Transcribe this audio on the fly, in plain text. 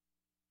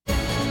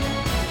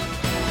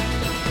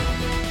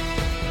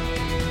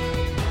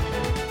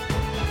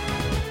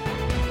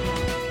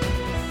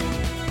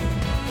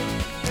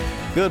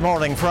Good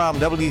morning from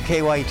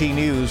WKYT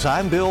News.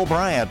 I'm Bill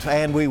Bryant,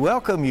 and we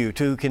welcome you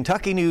to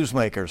Kentucky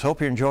Newsmakers.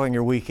 Hope you're enjoying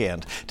your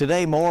weekend.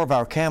 Today, more of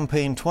our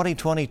Campaign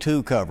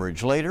 2022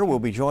 coverage. Later, we'll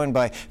be joined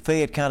by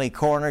Fayette County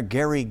Coroner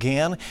Gary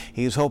Ginn.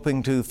 He's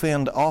hoping to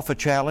fend off a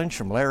challenge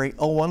from Larry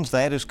Owens.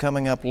 That is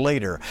coming up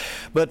later.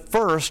 But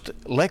first,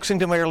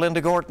 Lexington Mayor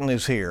Linda Gorton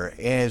is here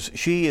as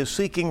she is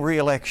seeking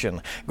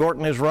re-election.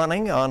 Gorton is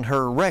running on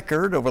her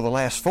record over the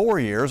last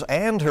 4 years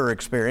and her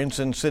experience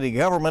in city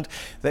government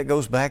that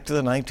goes back to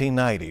the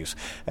 1990s.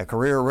 A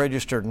career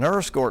registered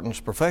nurse, Gorton's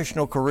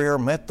professional career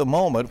met the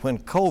moment when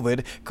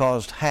COVID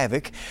caused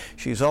havoc.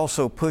 She's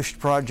also pushed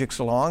projects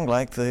along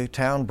like the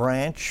town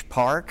branch,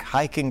 park,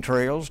 hiking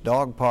trails,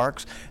 dog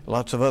parks,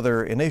 lots of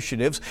other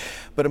initiatives.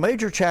 But a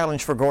major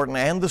challenge for Gorton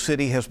and the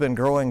city has been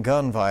growing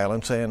gun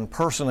violence and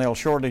personnel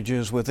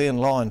shortages within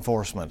law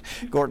enforcement.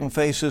 Gorton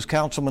faces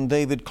Councilman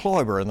David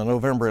Kloiber in the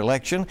November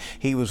election.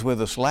 He was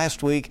with us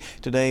last week.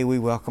 Today we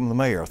welcome the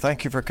mayor.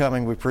 Thank you for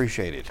coming. We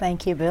appreciate it.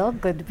 Thank you, Bill.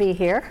 Good to be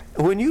here.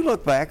 When you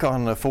look back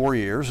on 4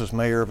 years as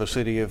mayor of a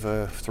city of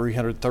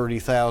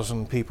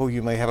 330,000 people,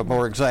 you may have a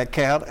more exact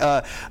count.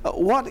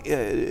 What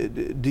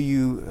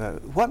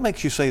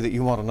makes you say that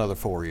you want another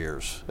 4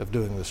 years of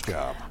doing this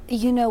job?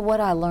 You know,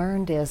 what I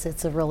learned is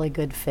it's a really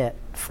good fit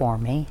for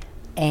me.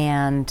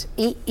 And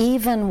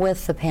even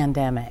with the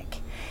pandemic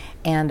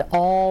and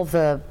all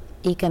the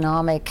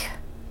economic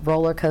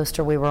roller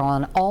coaster we were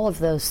on, all of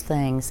those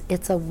things,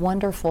 it's a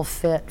wonderful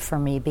fit for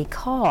me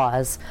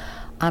because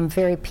I'm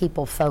very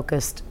people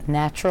focused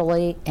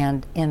naturally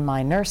and in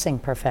my nursing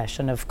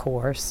profession, of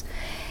course.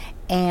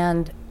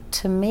 And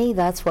to me,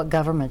 that's what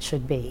government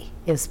should be,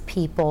 is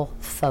people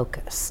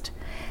focused.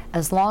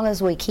 As long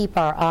as we keep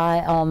our eye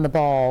on the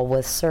ball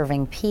with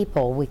serving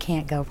people, we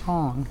can't go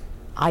wrong,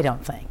 I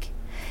don't think.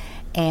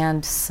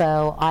 And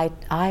so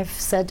I've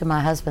said to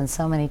my husband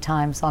so many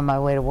times on my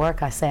way to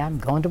work, I say, I'm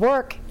going to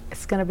work.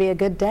 It's going to be a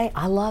good day.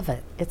 I love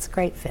it. It's a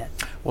great fit.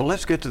 Well,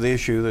 let's get to the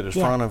issue that is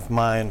front of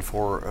mind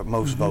for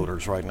most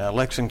voters right now.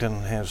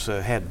 Lexington has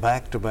had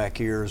back-to-back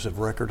years of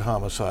record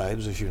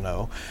homicides, as you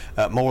know,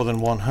 more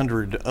than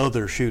 100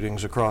 other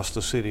shootings across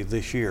the city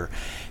this year.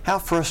 How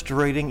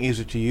frustrating is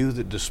it to you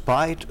that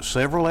despite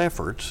several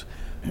efforts,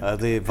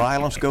 the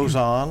violence goes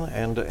on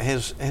and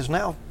has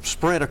now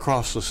spread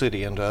across the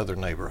city into other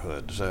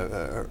neighborhoods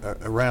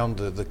around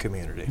the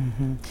community?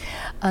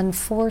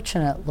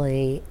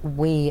 Unfortunately,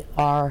 we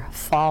are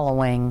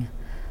following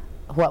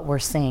what we're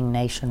seeing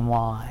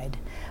nationwide.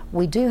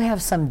 We do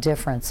have some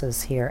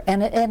differences here,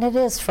 and it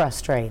is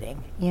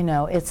frustrating. You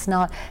know, it's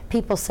not,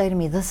 people say to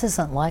me, this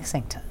isn't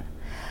Lexington.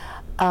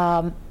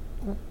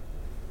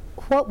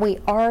 What we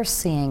are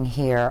seeing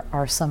here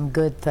are some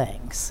good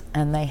things,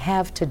 and they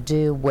have to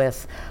do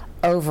with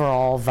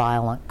overall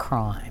violent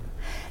crime.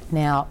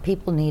 Now,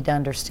 people need to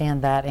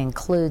understand that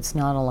includes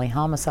not only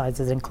homicides,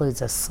 it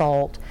includes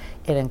assault,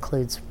 it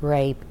includes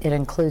rape, it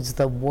includes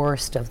the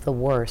worst of the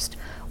worst.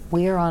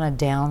 We are on a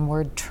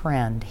downward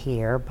trend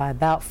here by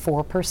about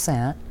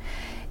 4%,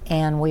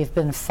 and we've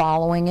been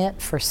following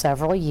it for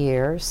several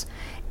years,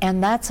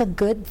 and that's a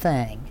good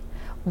thing.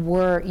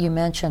 You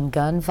mentioned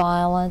gun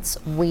violence.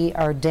 We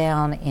are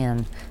down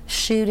in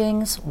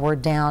shootings. We're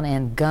down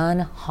in gun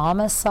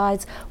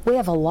homicides. We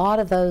have a lot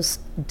of those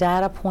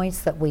data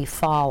points that we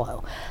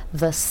follow.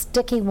 The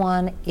sticky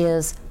one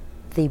is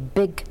the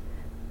big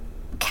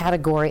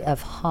category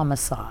of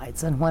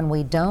homicides. And when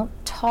we don't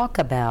talk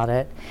about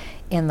it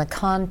in the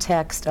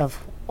context of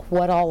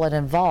what all it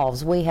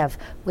involves, we have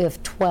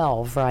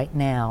 12 right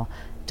now,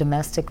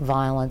 domestic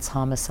violence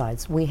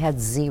homicides. We had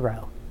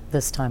 0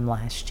 this time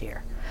last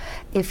year.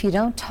 If you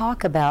don't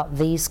talk about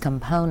these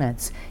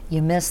components,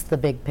 you miss the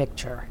big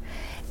picture.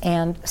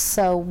 And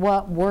so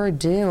what we're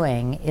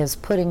doing is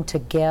putting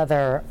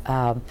together,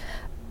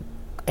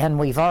 and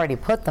we've already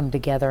put them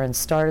together and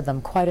started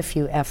them, quite a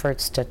few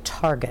efforts to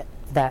target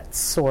that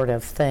sort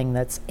of thing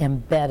that's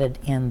embedded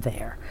in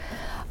there.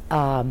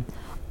 I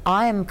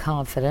am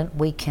confident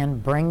we can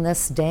bring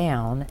this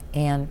down,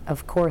 and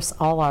of course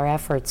all our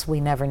efforts,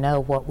 we never know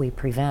what we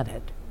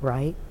prevented,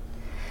 right?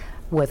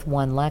 With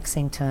One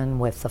Lexington,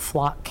 with the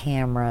flock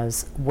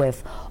cameras,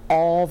 with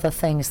all the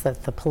things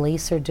that the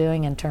police are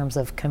doing in terms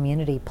of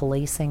community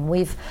policing.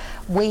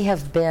 We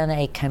have been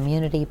a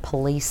community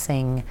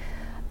policing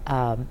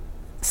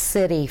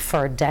city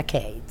for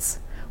decades,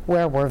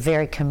 where we're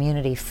very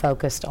community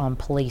focused on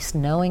police,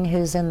 knowing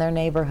who's in their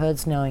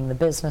neighborhoods, knowing the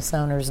business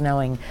owners,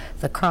 knowing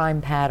the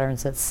crime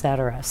patterns,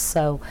 etc.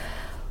 So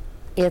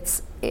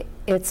it's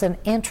an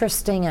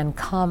interesting and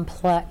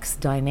complex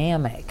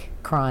dynamic,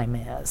 crime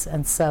is,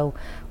 and so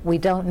we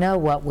don't know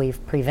what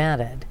we've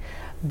prevented,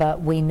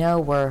 but we know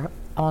we're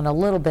on a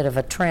little bit of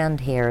a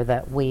trend here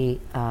that we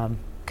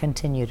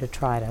continue to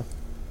try to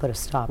put a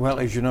stop to. Well,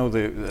 as you know,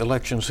 the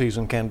election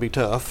season can be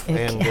tough,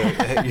 and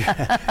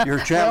your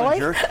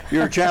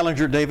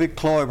challenger, David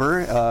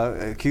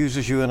Kloiber,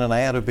 accuses you in an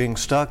ad of being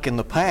stuck in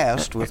the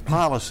past with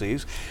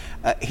policies.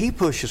 He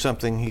pushes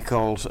something he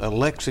calls a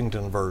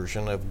Lexington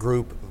version of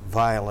group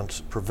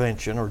Violence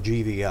Prevention, or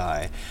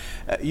GVI.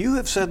 You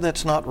have said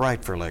that's not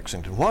right for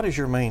Lexington. What is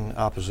your main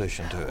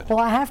opposition to it? Well,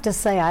 I have to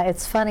say,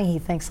 it's funny he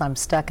thinks I'm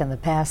stuck in the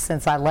past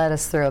since I led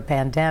us through a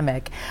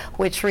pandemic,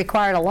 which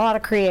required a lot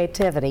of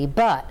creativity.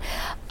 But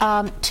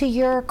to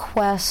your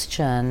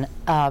question,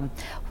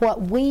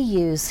 what we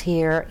use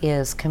here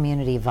is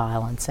community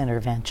violence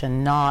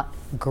intervention, not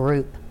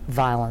group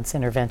violence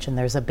intervention.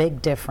 There's a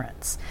big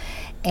difference.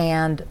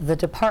 And the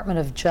Department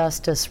of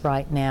Justice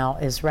right now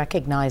is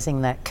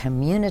recognizing that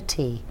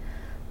community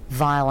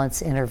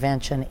violence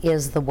intervention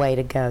is the way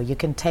to go. You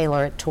can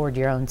tailor it toward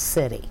your own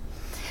city.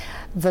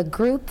 The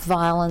group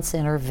violence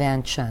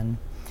intervention,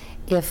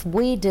 if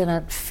we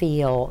didn't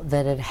feel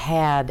that it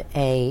had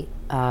a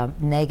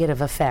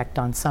negative effect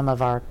on some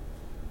of our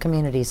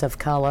communities of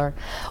color,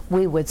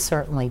 we would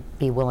certainly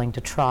be willing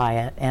to try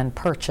it and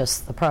purchase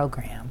the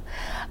program.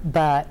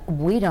 But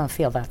we don't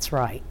feel that's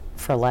right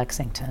for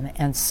Lexington,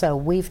 and so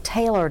we've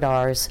tailored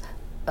ours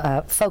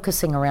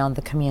focusing around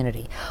the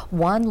community.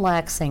 One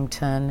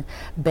Lexington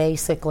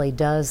basically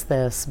does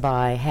this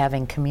by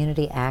having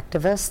community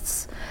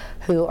activists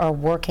who are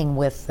working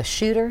with the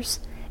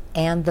shooters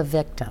and the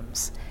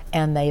victims,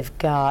 and they've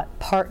got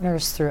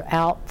partners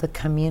throughout the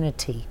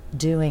community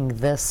doing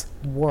this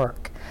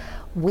work.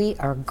 We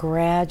are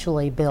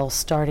gradually, Bill,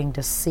 starting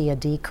to see a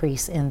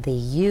decrease in the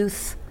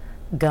youth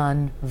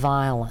gun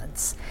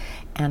violence.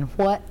 And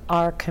what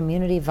our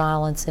community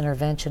violence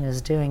intervention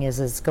is doing is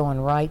it's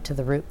going right to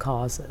the root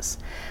causes.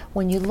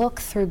 When you look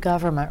through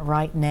government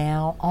right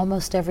now,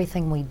 almost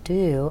everything we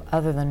do,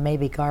 other than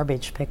maybe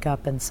garbage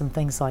pickup and some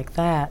things like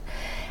that,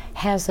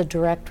 has a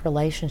direct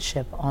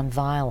relationship on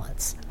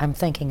violence. I'm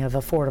thinking of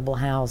affordable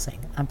housing.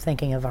 I'm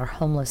thinking of our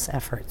homeless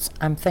efforts.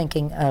 I'm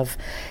thinking of,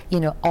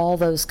 all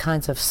those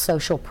kinds of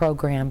social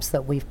programs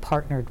that we've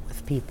partnered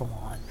with people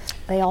on.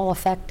 They all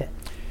affect it.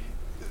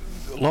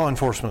 Law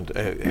enforcement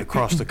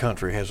across the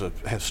country has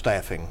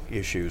staffing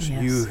issues.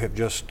 Yes. You have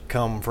just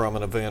come from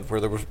an event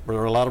where there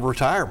were a lot of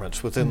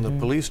retirements within the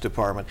police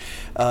department.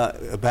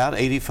 About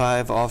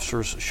 85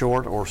 officers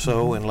short or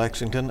so in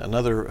Lexington.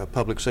 Another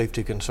public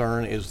safety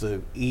concern is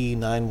the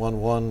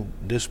E911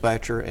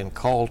 dispatcher and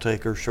call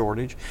taker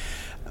shortage.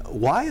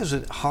 Why is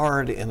it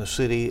hard in a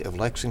city of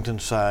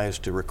Lexington's size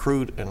to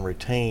recruit and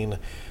retain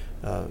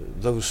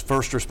those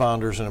first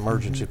responders and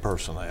emergency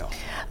personnel?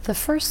 The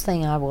first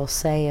thing I will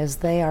say is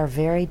they are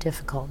very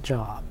difficult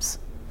jobs.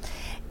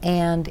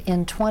 And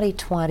in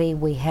 2020,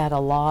 we had a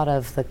lot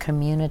of the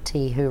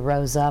community who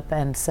rose up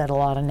and said a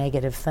lot of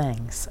negative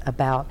things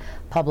about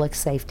public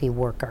safety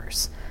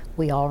workers.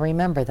 We all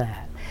remember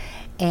that.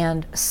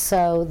 And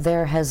so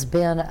there has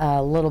been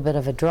a little bit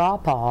of a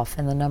drop-off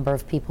in the number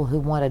of people who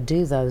want to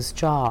do those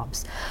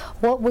jobs.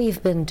 What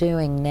we've been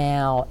doing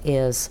now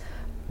is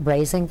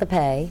raising the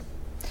pay.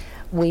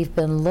 We've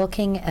been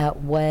looking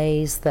at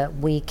ways that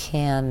we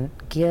can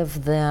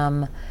give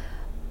them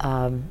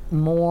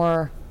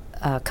more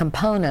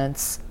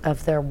components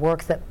of their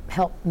work that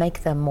help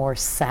make them more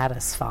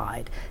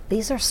satisfied.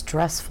 These are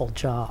stressful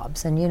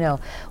jobs, and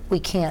we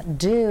can't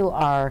do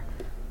our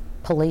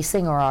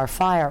policing or our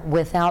fire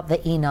without the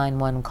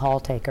E911 call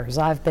takers.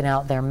 I've been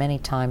out there many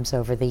times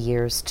over the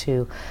years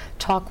to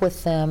talk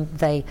with them.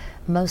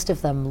 Most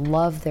of them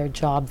love their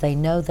job. They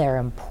know they're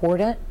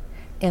important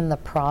in the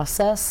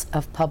process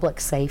of public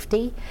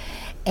safety,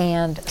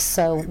 and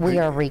so we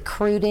are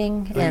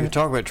recruiting. You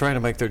talk about trying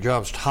to make their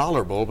jobs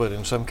tolerable, but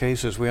in some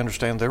cases we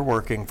understand they're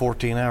working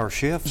 14-hour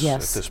shifts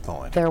at this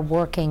point. They're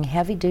working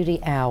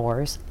heavy-duty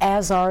hours,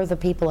 as are the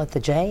people at the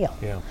jail.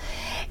 Yeah.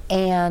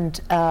 And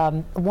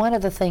one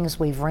of the things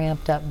we've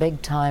ramped up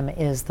big time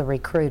is the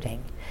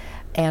recruiting.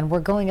 And we're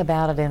going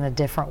about it in a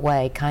different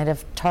way, kind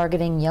of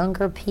targeting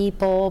younger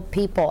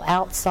people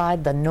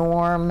outside the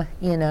norm,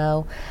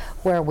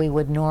 where we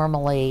would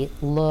normally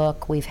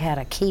look. We've had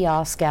a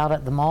kiosk out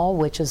at the mall,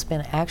 which has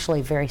been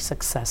actually very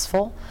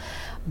successful,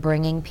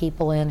 bringing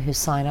people in who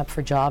sign up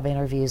for job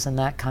interviews and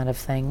that kind of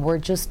thing. We're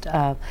just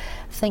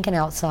thinking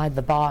outside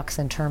the box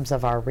in terms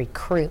of our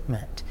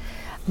recruitment.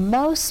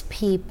 Most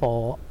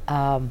people,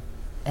 and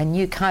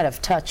you kind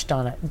of touched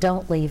on it,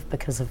 don't leave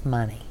because of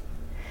money.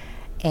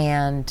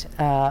 And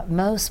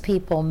most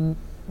people,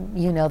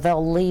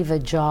 they'll leave a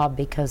job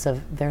because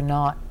they're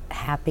not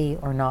happy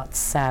or not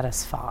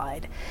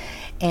satisfied.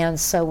 And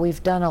so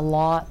we've done a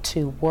lot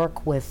to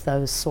work with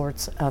those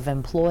sorts of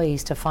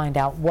employees to find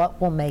out what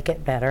will make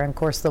it better. And of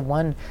course, the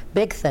one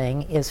big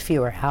thing is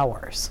fewer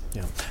hours.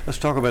 Yeah. Let's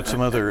talk about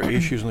some other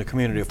issues in the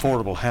community.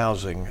 Affordable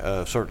housing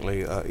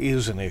certainly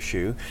is an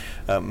issue.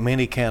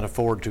 Many can't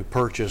afford to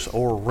purchase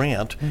or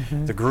rent.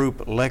 The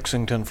group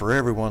Lexington for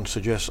Everyone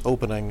suggests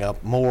opening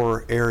up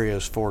more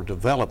areas for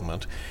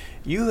development.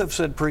 You have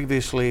said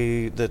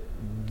previously that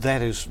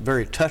that is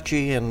very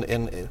touchy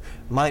and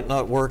might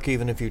not work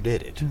even if you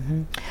did it.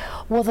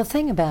 Well, the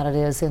thing about it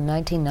is, in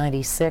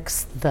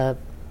 1996, the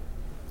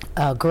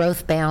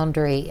growth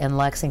boundary in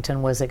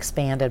Lexington was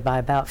expanded by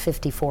about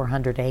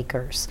 5,400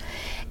 acres.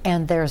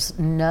 And there's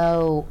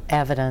no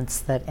evidence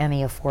that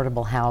any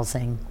affordable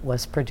housing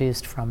was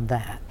produced from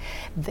that.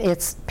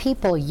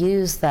 People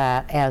use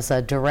that as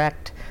a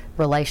direct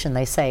relation.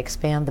 They say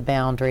expand the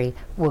boundary,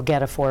 we'll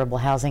get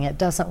affordable housing. It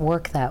doesn't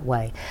work that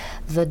way.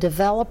 The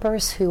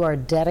developers who are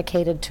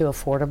dedicated to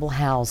affordable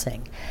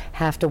housing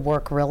have to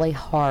work really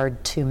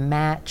hard to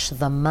match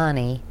the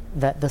money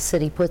that the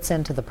city puts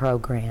into the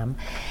program,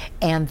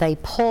 and they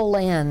pull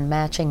in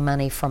matching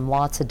money from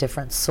lots of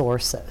different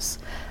sources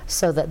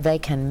so that they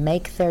can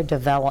make their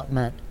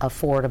development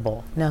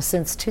affordable. Now,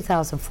 since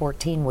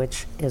 2014,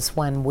 which is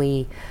when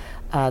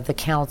the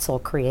council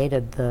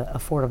created the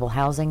Affordable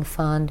Housing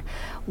Fund,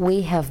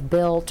 we have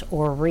built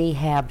or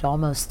rehabbed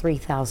almost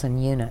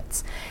 3,000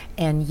 units.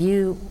 And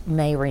you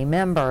may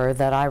remember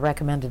that I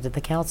recommended to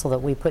the council that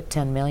we put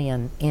 $10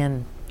 million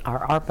in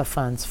our ARPA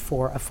funds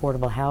for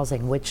affordable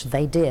housing, which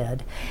they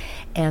did.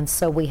 And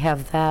so we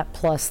have that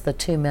plus the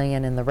 $2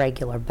 million in the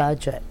regular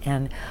budget.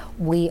 And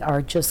we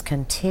are just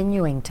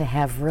continuing to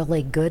have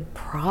really good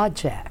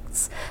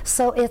projects.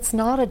 So it's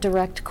not a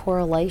direct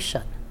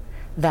correlation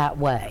that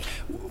way.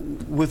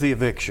 With the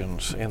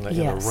evictions and the,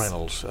 yes. and the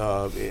rentals,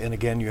 and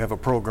again, you have a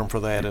program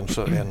for that, and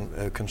so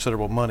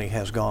considerable money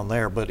has gone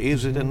there. But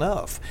is it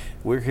enough?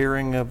 We're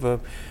hearing of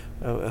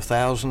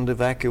 1,000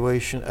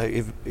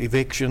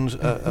 evictions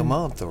a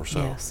month or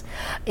so.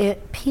 Yes,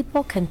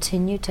 people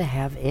continue to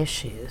have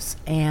issues,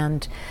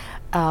 and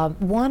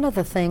one of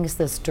the things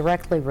that's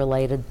directly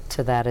related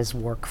to that is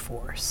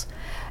workforce.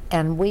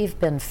 And we've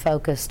been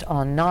focused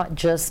on not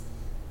just,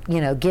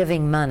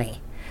 giving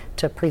money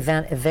to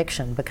prevent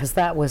eviction, because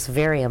that was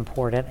very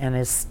important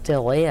and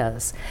still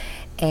is.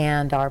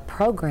 And our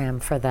program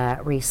for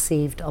that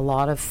received a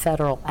lot of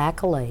federal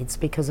accolades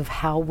because of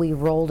how we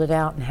rolled it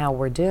out and how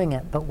we're doing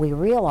it. But we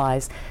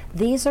realize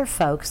these are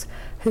folks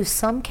who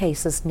some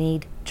cases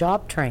need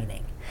job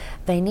training.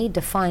 They need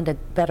to find a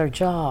better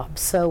job.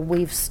 So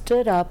we've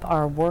stood up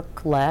our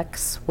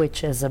WorkLex,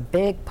 which is a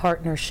big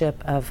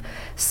partnership of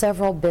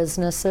several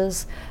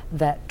businesses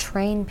that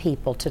train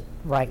people to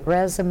write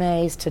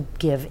resumes, to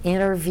give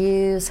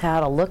interviews, how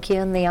to look you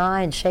in the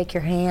eye and shake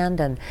your hand,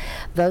 and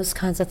those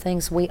kinds of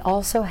things. We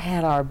also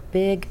had our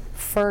big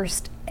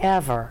first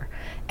ever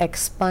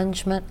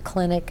expungement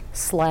clinic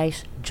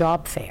 /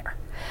 job fair.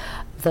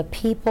 The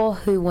people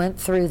who went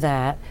through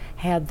that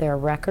had their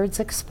records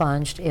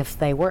expunged if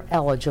they were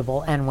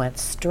eligible and went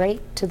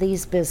straight to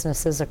these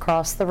businesses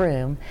across the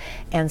room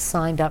and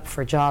signed up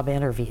for job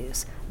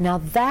interviews. Now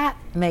that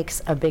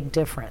makes a big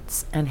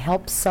difference and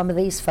helps some of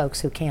these folks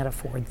who can't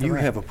afford the You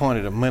rent. have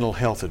appointed a mental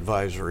health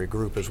advisory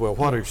group as well.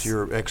 What is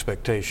your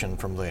expectation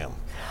from them?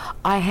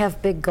 I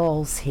have big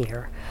goals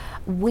here.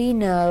 We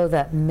know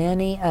that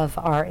many of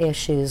our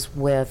issues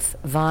with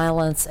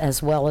violence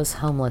as well as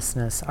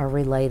homelessness are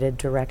related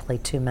directly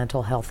to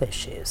mental health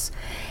issues.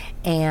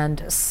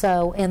 And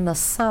so in the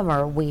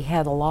summer, we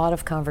had a lot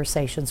of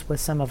conversations with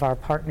some of our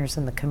partners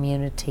in the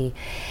community,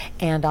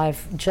 and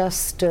I've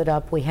just stood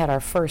up, we had our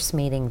first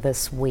meeting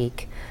this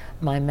week,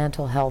 my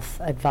mental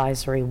health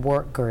advisory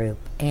work group,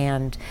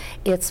 and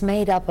it's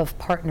made up of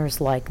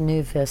partners like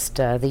New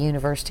Vista, the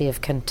University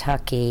of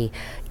Kentucky,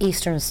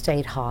 Eastern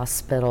State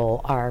Hospital,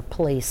 our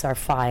police, our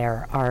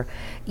fire, our,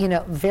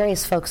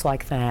 various folks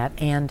like that.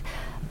 And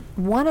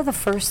one of the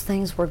first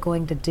things we're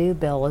going to do,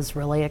 Bill, is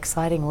really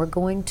exciting. We're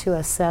going to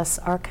assess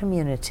our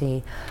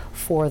community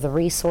for the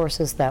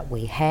resources that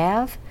we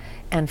have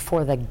and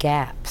for the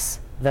gaps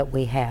that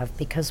we have,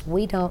 because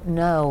we don't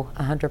know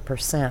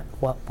 100%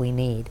 what we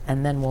need,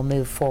 and then we'll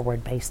move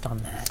forward based on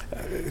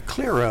that.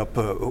 Clear up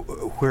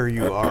where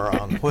you are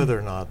on whether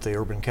or not the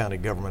Urban County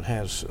government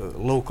has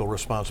local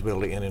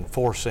responsibility in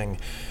enforcing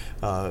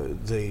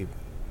the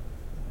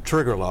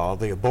trigger law,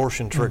 the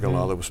abortion trigger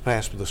law that was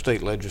passed by the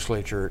state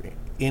legislature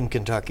in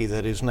Kentucky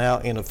that is now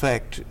in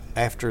effect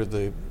after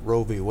the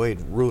Roe v. Wade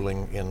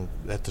ruling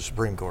at the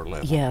Supreme Court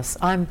level. Yes,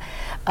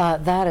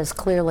 that is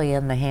clearly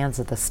in the hands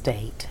of the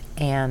state,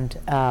 and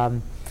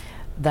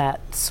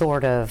that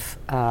sort of,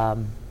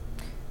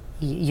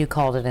 you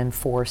called it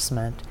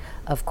enforcement.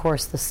 Of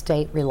course, the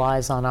state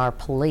relies on our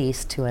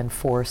police to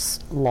enforce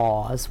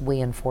laws.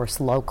 We enforce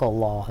local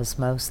laws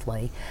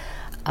mostly.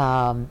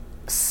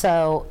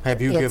 So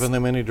have you given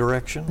them any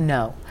direction?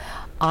 No.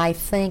 I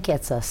think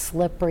it's a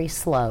slippery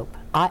slope.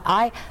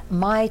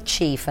 My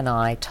chief and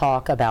I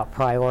talk about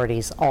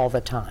priorities all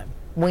the time.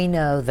 We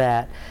know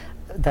that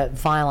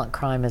violent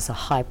crime is a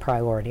high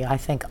priority. I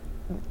think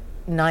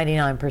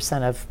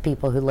 99% of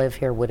people who live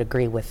here would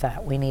agree with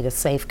that. We need a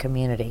safe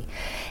community.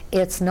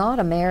 It's not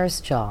a mayor's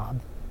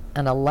job,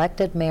 an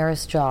elected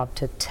mayor's job,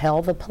 to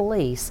tell the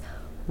police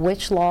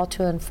which law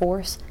to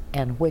enforce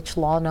and which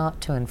law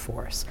not to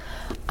enforce.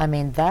 I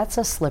mean, that's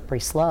a slippery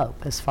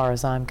slope as far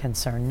as I'm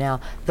concerned. Now,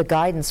 the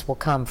guidance will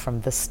come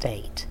from the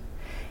state.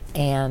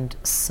 And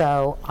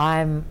so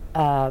I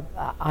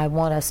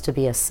want us to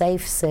be a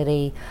safe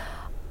city.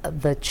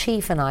 The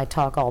chief and I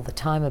talk all the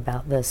time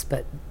about this,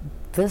 but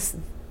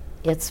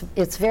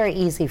it's very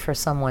easy for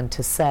someone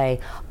to say,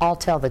 I'll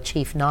tell the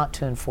chief not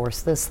to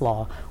enforce this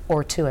law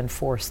or to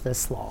enforce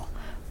this law.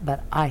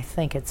 but I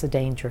think it's a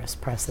dangerous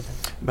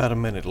precedent. About a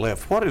minute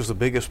left. What is the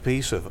biggest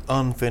piece of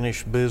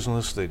unfinished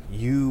business that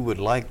you would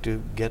like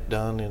to get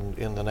done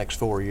in the next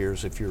 4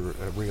 years if you're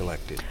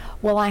reelected?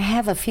 Well, I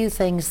have a few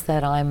things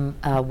that I'm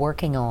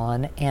working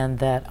on and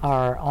that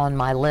are on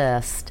my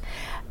list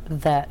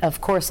that,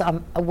 of course,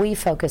 we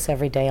focus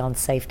every day on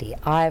safety.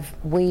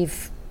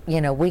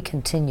 We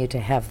continue to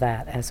have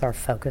that as our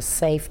focus: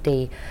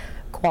 safety,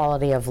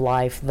 quality of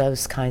life,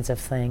 those kinds of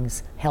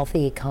things,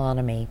 healthy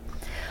economy.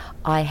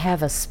 I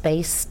have a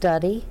space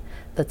study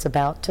that's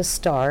about to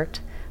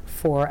start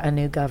for a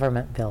new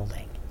government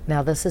building.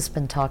 Now, this has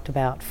been talked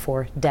about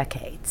for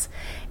decades,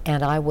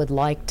 and I would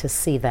like to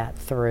see that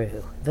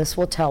through. This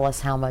will tell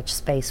us how much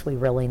space we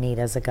really need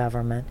as a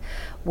government.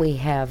 We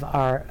have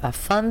a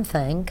fun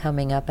thing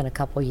coming up in a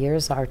couple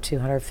years, our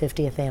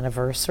 250th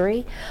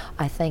anniversary.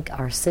 I think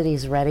our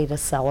city's ready to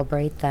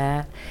celebrate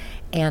that,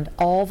 and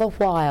all the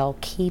while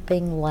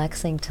keeping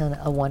Lexington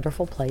a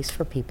wonderful place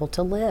for people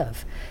to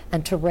live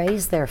and to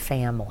raise their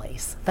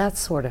families, that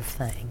sort of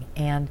thing.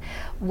 And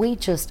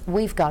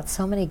we've got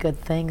so many good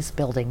things,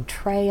 building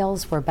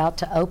trails. We're about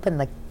to open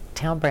the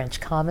Town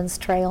Branch Commons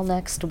Trail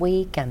next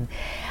week, and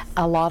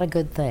a lot of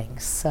good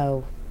things.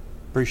 So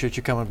appreciate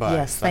you coming by.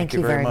 Yes, thank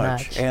you very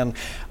much. And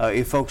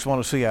if folks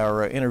want to see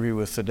our interview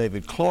with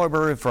David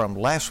Kloiber from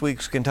last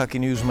week's Kentucky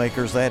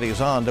Newsmakers, that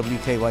is on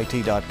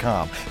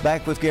WKYT.com.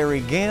 Back with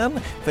Gary Ginn,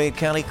 Fayette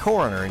County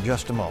Coroner, in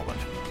just a moment.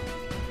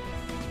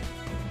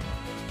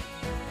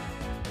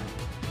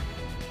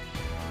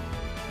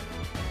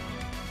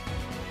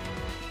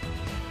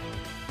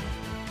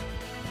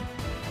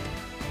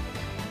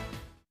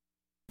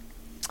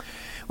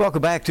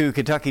 Welcome back to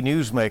Kentucky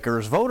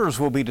Newsmakers. Voters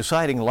will be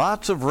deciding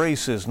lots of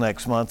races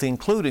next month,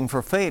 including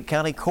for Fayette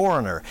County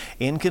Coroner.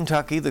 In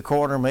Kentucky, the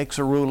coroner makes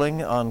a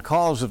ruling on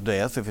cause of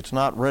death if it's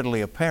not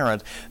readily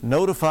apparent,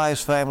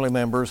 notifies family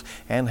members,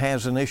 and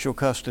has initial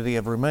custody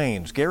of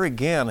remains. Gary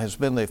Ginn has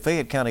been the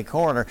Fayette County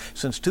Coroner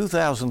since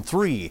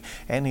 2003,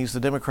 and he's the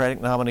Democratic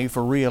nominee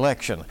for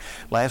re-election.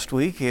 Last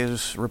week,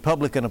 his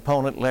Republican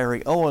opponent,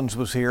 Larry Owens,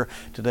 was here.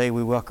 Today,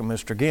 we welcome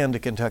Mr. Ginn to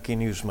Kentucky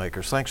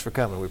Newsmakers. Thanks for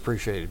coming. We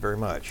appreciate it very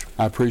much.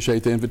 I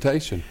appreciate the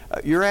invitation.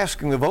 You're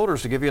asking the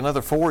voters to give you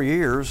another 4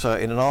 years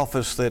in an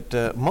office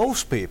that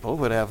most people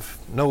would have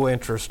no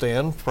interest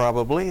in,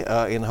 probably,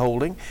 in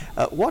holding.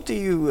 What do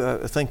you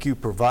think you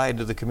provide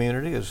to the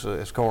community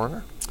as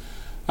coroner?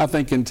 I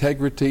think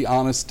integrity,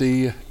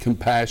 honesty,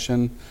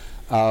 compassion,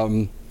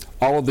 all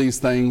of these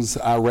things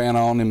I ran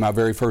on in my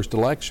very first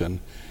election.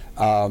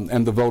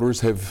 And the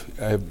voters have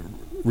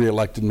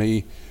re-elected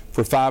me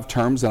for 5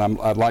 terms, and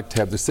I'd like to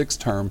have the 6th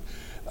term.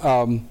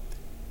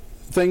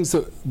 Things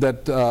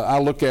that I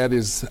look at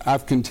is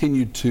I've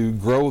continued to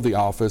grow the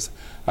office.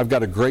 I've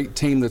got a great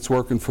team that's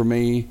working for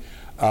me.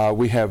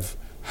 We have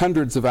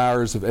hundreds of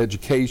hours of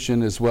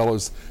education as well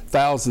as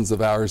thousands of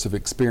hours of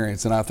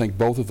experience, and I think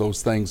both of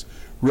those things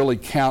really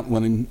count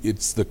when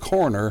it's the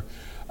coroner.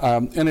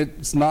 And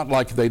it's not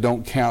like they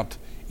don't count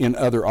in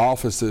other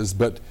offices,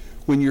 but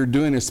when you're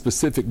doing a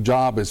specific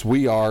job as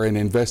we are in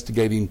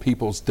investigating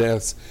people's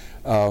deaths,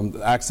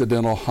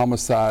 accidental,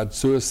 homicide,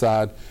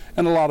 suicide,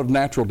 and a lot of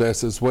natural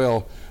deaths as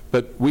well,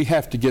 but we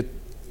have to get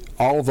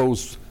all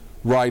those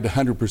right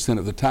 100%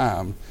 of the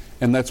time,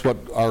 and that's what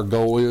our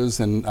goal is,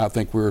 and I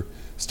think we're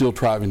still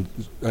striving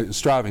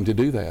to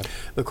do that.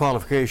 The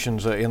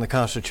qualifications in the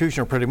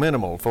Constitution are pretty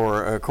minimal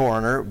for a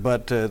coroner,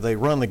 but they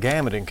run the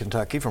gamut in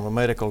Kentucky, from a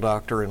medical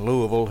doctor in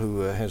Louisville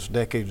who has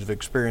decades of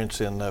experience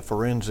in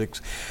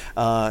forensics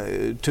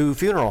to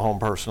funeral home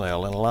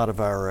personnel in a lot of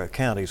our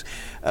counties.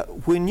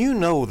 When you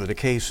know that a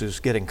case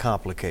is getting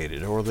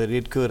complicated or that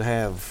it could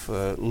have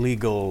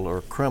legal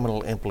or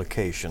criminal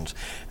implications,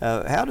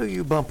 how do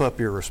you bump up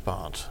your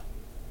response?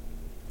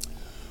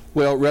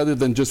 Well, rather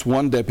than just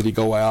one deputy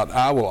go out,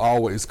 I will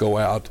always go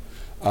out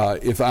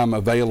if I'm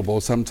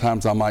available.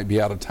 Sometimes I might be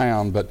out of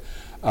town, but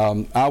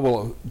I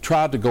will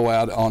try to go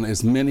out on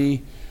as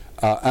many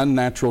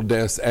unnatural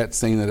deaths at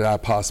scene that I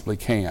possibly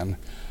can.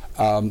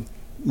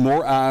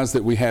 More eyes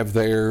that we have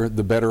there,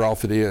 the better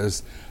off it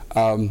is.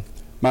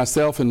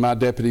 Myself and my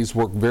deputies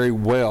work very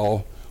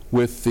well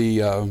with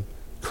the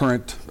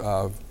current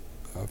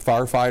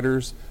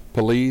firefighters,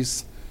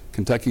 police,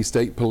 Kentucky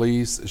State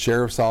Police,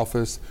 Sheriff's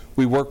Office.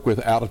 We work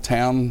with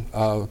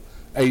out-of-town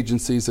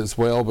agencies as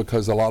well,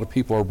 because a lot of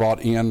people are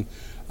brought in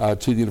to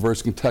the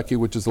University of Kentucky,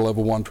 which is a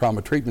level 1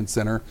 trauma treatment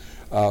center,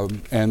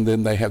 and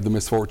then they have the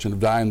misfortune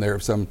of dying there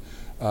of some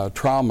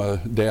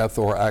trauma death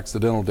or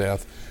accidental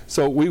death.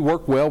 So we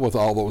work well with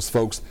all those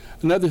folks.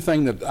 Another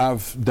thing that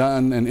I've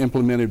done and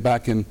implemented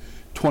back in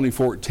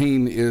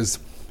 2014 is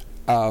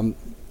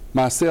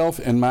myself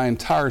and my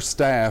entire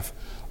staff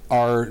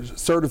are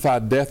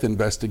certified death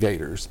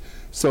investigators.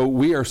 So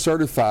we are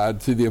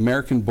certified through the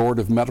American Board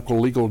of Medical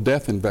Legal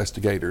Death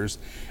Investigators,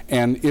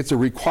 and it's a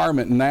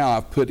requirement now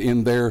I've put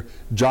in their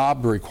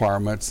job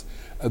requirements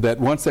that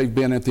once they've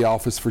been at the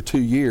office for 2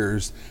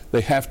 years,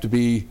 they have to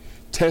be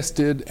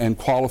tested and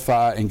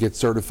qualify and get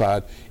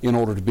certified in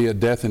order to be a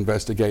death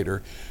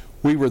investigator.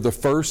 We were the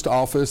first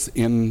office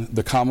in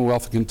the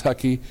Commonwealth of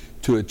Kentucky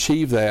to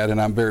achieve that, and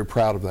I'm very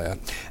proud of that.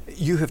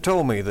 You have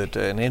told me that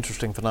an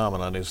interesting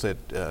phenomenon is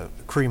that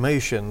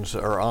cremations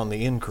are on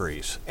the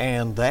increase,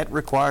 and that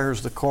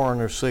requires the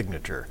coroner's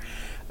signature.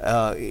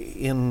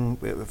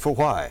 For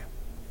why?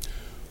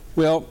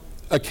 Well,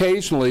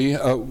 occasionally,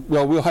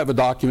 we'll have a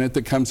document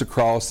that comes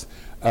across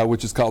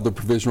which is called the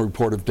Provisional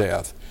Report of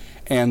Death.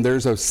 And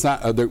there's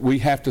we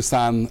have to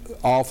sign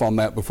off on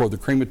that before the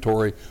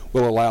crematory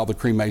will allow the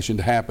cremation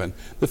to happen.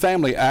 The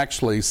family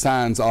actually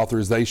signs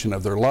authorization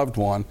of their loved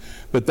one,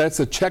 but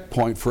that's a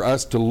checkpoint for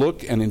us to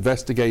look and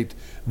investigate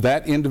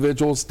that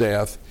individual's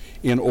death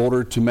in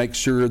order to make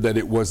sure that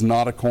it was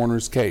not a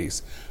coroner's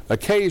case.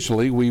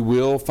 Occasionally, we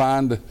will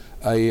find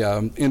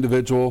a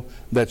individual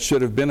that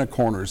should have been a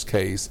coroner's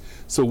case,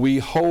 so we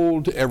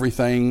hold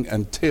everything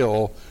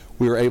until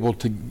we are able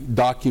to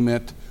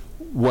document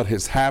what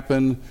has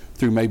happened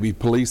through maybe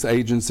police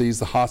agencies,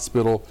 the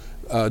hospital,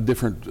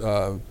 different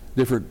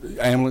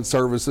ambulance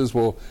services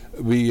will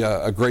be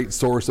a great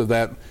source of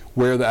that,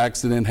 where the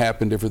accident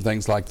happened, different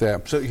things like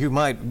that. So you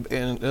might,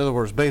 in other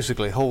words,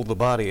 basically hold the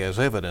body as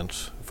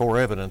evidence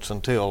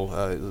until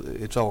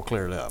it's all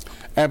cleared up.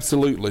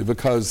 Absolutely,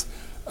 because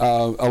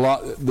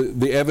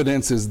the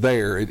evidence is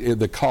there.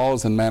 The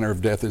cause and manner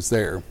of death is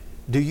there.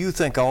 Do you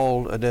think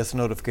all death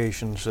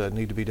notifications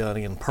need to be done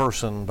in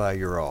person by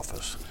your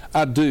office?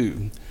 I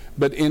do,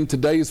 but in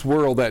today's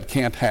world that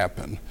can't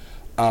happen.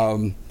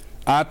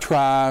 I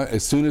try,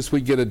 as soon as we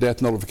get a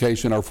death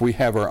notification, or if we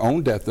have our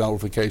own death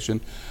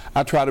notification,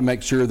 I try to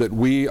make sure that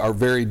we are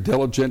very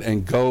diligent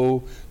and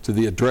go to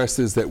the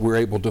addresses that we're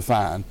able to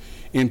find.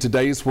 In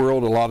today's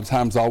world, a lot of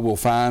times all we'll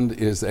find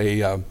is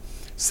a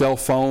cell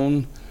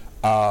phone,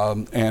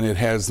 and it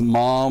has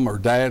mom or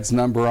dad's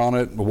number on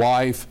it,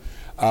 wife,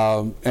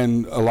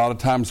 and a lot of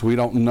times we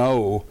don't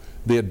know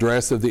the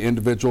address of the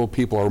individual.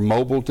 People are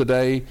mobile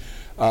today,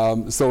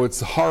 so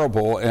it's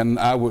horrible, and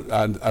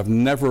I've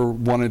never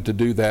wanted to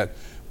do that,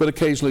 but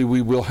occasionally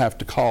we will have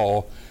to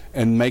call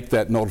and make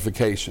that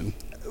notification.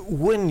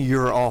 When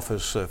your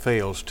office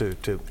fails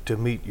to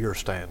meet your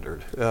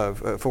standard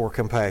for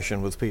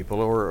compassion with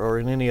people or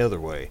in any other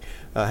way,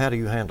 how do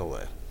you handle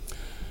that?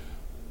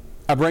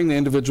 I bring the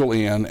individual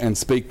in and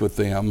speak with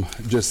them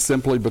just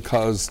simply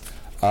because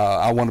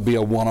I want to be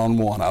a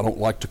one-on-one. I don't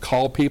like to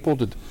call people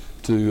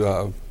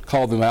to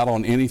call them out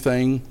on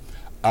anything.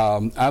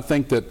 I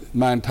think that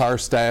my entire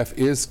staff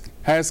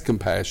has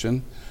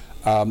compassion.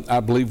 I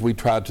believe we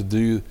try to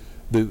do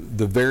the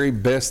very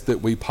best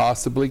that we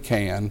possibly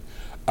can.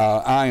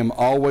 I am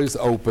always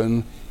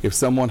open if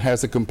someone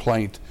has a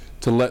complaint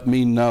to let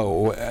me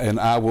know, and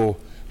I will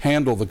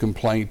handle the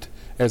complaint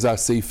as I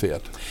see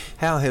fit.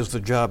 How has the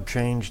job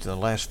changed in the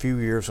last few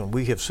years? And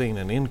we have seen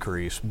an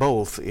increase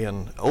both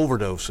in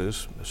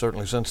overdoses,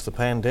 certainly since the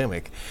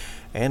pandemic,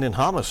 and in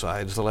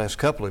homicides the last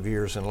couple of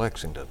years in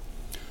Lexington.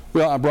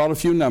 Well, I brought a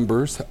few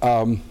numbers.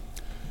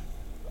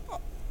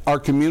 Our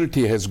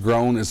community has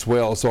grown as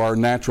well, so our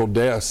natural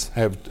deaths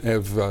have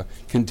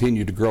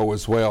continued to grow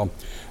as well.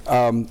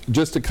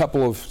 Just a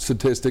couple of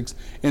statistics.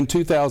 In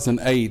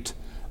 2008,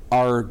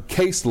 our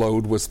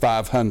caseload was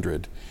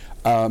 500.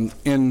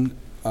 In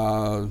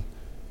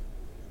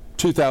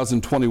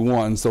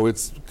 2021, so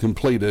it's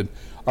completed,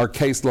 our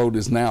caseload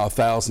is now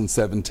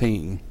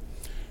 1,017.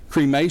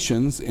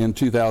 Cremations in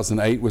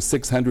 2008 was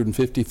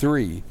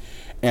 653.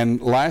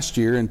 And last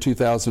year, in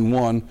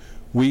 2001,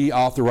 we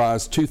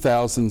authorized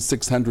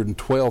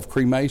 2,612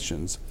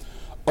 cremations.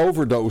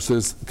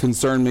 Overdoses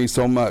concern me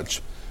so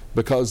much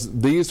because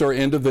these are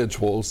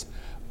individuals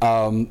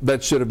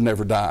that should have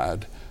never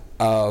died.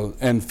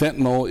 And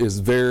fentanyl is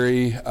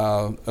very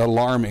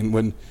alarming.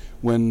 When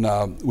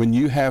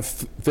you have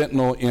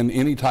fentanyl in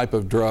any type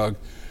of drug,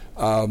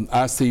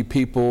 I see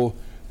people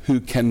who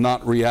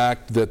cannot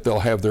react, that they'll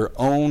have their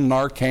own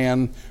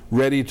Narcan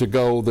ready to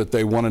go, that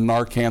they want to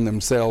Narcan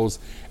themselves,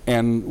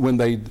 and when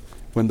they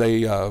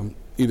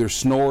either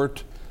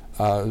snort,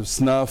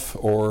 snuff,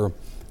 or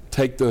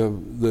take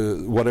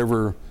the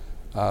whatever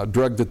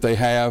drug that they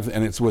have,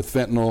 and it's with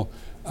fentanyl,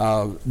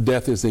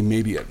 death is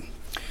immediate.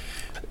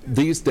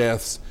 These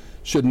deaths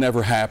should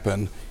never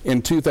happen.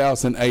 In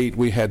 2008,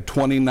 we had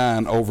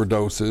 29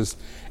 overdoses,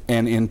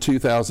 and in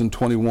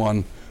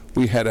 2021,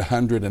 we had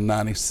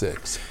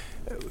 196.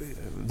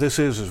 This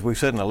is, as we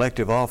said, an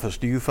elective office.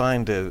 Do you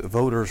find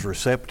voters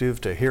receptive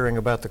to hearing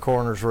about the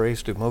coroner's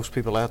race? Do most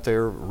people out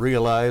there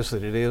realize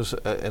that it is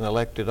an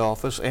elected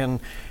office? And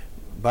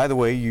by the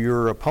way,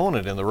 your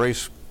opponent in the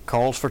race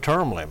calls for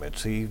term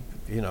limits. You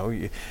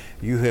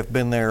have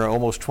been there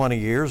almost 20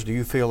 years. Do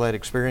you feel that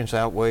experience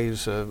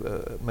outweighs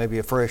maybe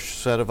a fresh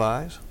set of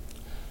eyes?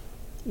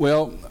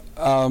 Well,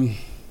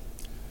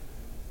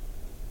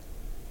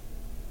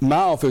 my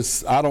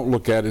office, I don't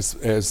look at it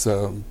as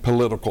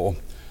political.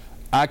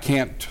 I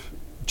can't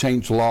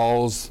change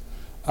laws.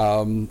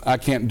 I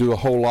can't do a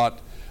whole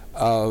lot.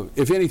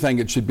 If anything,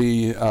 it should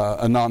be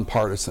a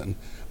nonpartisan.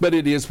 But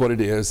it is what it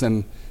is,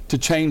 and to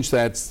change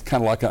that's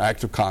kind of like an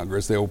act of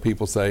Congress, the old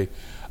people say.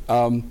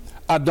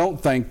 I I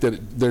don't think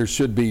that there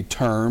should be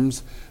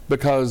terms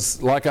because,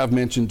 like I've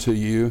mentioned to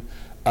you,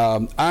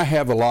 I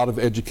have a lot of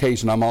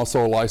education. I'm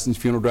also a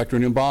licensed funeral director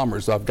and embalmer,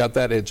 so I've got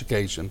that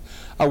education.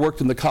 I worked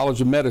in the College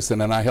of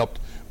Medicine, and I helped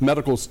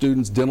medical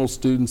students, dental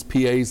students,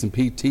 PAs, and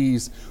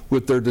PTs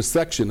with their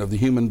dissection of the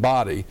human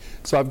body.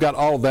 So I've got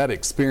all that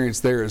experience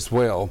there as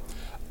well.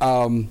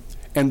 And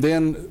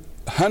then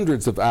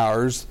hundreds of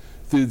hours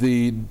through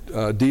the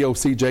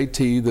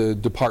DOCJT, the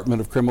Department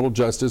of Criminal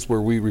Justice,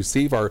 where we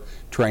receive our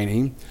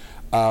training.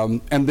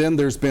 And then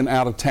there's been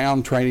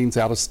out-of-town trainings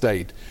out of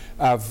state.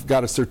 I've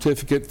got a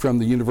certificate from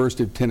the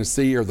University of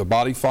Tennessee, or the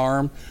Body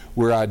Farm,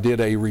 where I did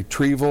a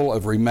retrieval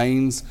of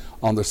remains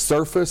on the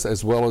surface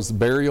as well as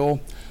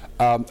burial.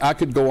 I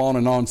could go on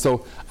and on.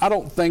 So I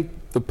don't think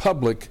the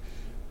public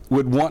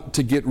would want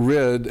to get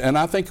rid, and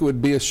I think it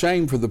would be a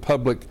shame for the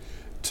public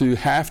to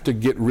have to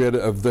get rid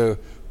of the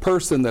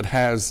person that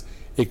has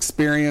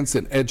experience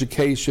and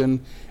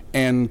education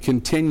and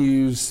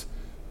continues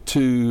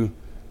to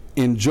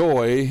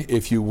enjoy,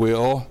 if you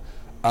will,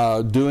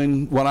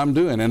 doing what I'm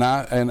doing, and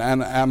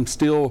I'm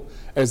still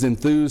as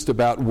enthused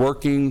about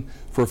working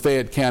for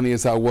Fayette County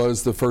as I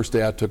was the first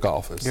day I took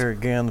office. Here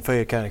again, the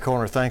Fayette County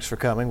Coroner, thanks for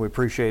coming. We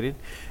appreciate it.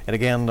 And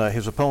again,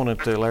 his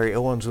opponent, Larry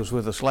Owens, was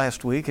with us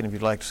last week, and if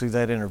you'd like to see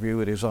that interview,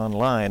 it is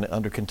online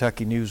under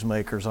Kentucky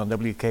Newsmakers on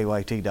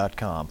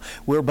WKYT.com.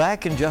 We're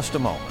back in just a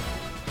moment.